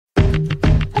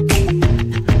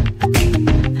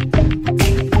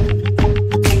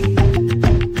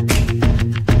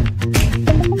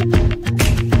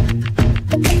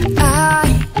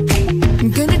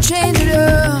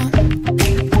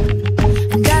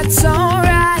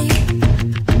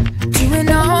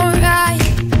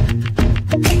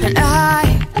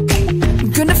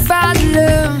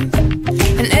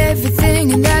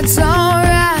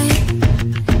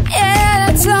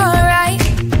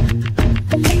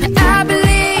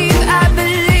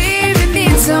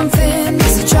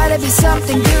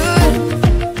something good.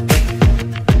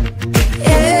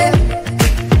 Yeah,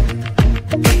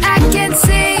 I can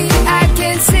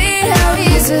see how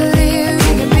easily we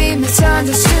can be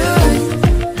misunderstood.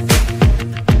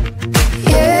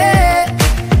 Yeah,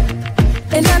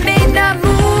 and I may not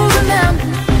move a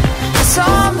mountain or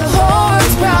solve the whole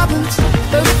world's problems,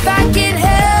 but if I can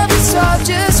help us solve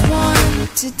just one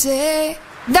today,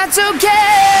 that's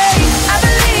okay. I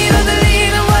believe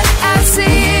in what I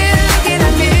see. Looking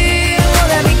at me, won't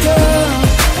let me go.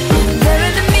 There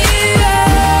in the mirror,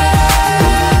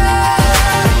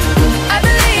 I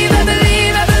believe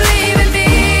in me.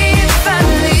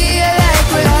 Finally, I like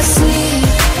what I see.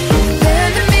 There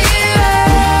in the mirror.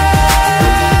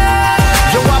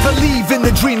 Yo, I believe in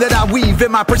the dream that I weave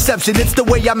in my perception. It's the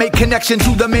way I make connection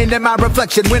to the man in my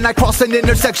reflection. When I cross an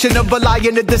intersection of a lie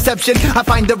and a deception, I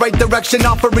find the right direction,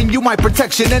 offering you my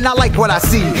protection. And I like what I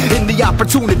see in the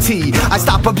opportunity. I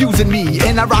stop abusing me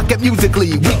and I rock it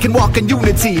musically. We can walk in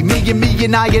unity, me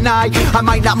and I and I. I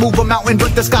might not move a mountain,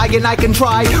 but the sky and I can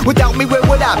try. Without me, where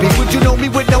would I be? Would you know me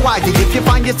with no ID? If you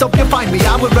find yourself, you find me.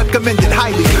 I would recommend it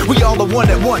highly. We all are one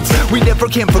at once. We never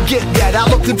can forget that. I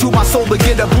looked into my soul to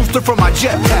get a booster from my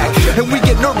jetpack. And we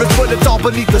get nervous, but it's all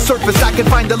beneath the surface. I can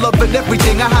find the love in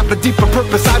everything. I have a deeper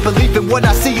purpose. I believe in what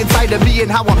I see inside of me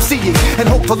and how I'm seeing. And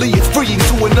hopefully it's freeing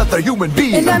to another human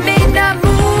being. And I may not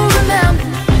move a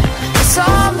mountain or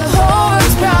solve the whole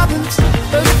world's problems,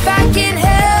 but if I can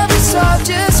help us solve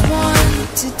just one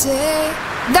today,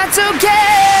 that's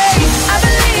okay. I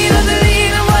believe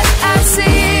in what I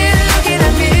see. Looking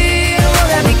at me, won't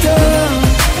let me go.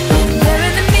 There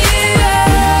in the mirror,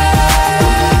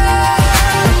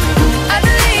 I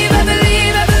believe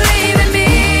in me.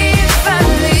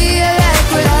 Finally, I like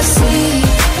what I see.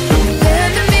 There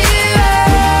in the mirror,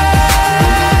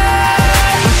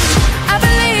 I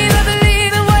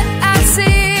believe in what I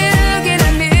see. Looking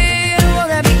at me, won't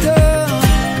let me go.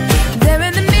 There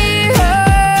in the mirror,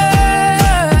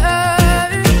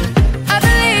 I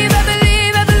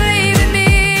believe in me.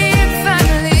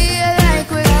 Finally, I like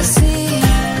what I see.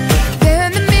 There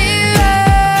in the mirror,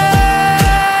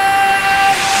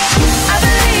 I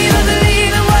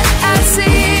believe in what I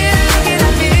see. Looking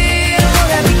at me, won't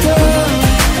let me go.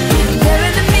 There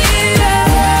in the mirror,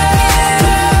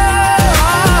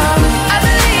 I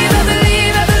believe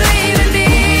in me.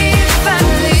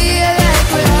 Finally, I like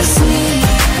what I see.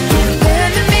 There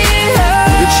in the mirror.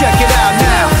 Check it out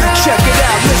now, check it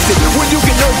out, listen. When you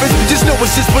get nervous, just know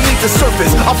it's just beneath the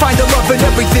surface. I'll find the love in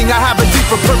everything, I have a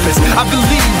deeper purpose. I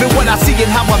believe in what I see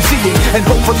and how I'm seeing, and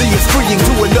hopefully it's freeing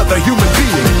to another human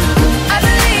being.